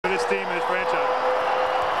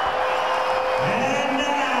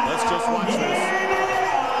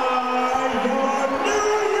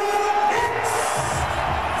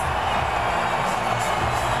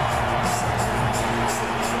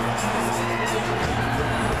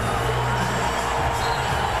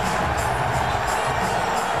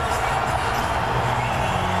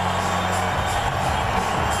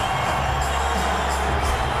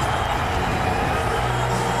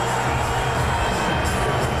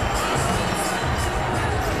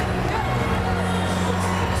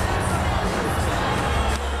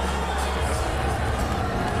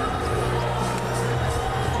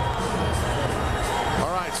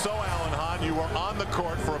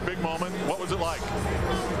like?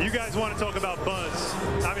 You guys want to talk about buzz.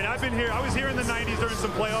 I mean, I was here in the 90s during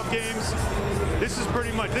some playoff games. This is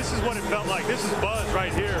what it felt like. This is buzz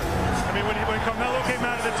right here. I mean, when Carmelo came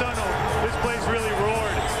out of the tunnel, this place really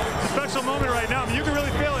roared. It's a special moment right now. I mean, you can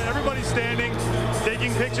really feel it. Everybody's standing,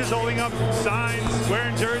 taking pictures, holding up signs,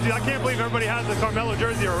 wearing jerseys. I can't believe everybody has the Carmelo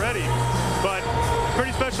jersey already. But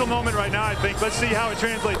pretty special moment right now, I think. Let's see how it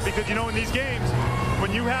translates, because, you know, in these games,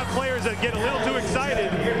 when you have players that get a little too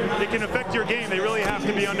excited, it can affect your game. They really have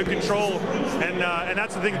to be under control, and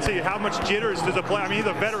that's the thing to see. How much jitters does a player? I mean, he's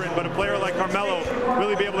a veteran, but a player like Carmelo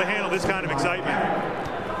really be able to handle this kind of excitement.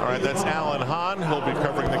 All right, that's Alan Hahn. He'll be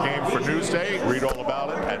covering the game for Newsday. Read all about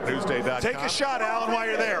it at newsday.com. Take a shot, Alan, while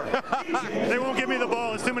you're there. They won't give me the ball.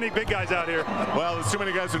 There's too many big guys out here. Well, there's too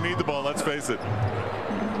many guys who need the ball, let's face it.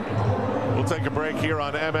 We'll take a break here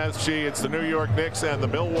on MSG. It's the New York Knicks and the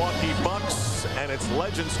Milwaukee Bucks, and it's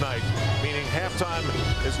Legends Night, meaning halftime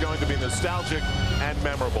is going to be nostalgic and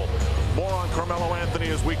memorable. More on Carmelo Anthony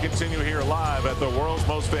as we continue here live at the world's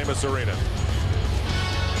most famous arena.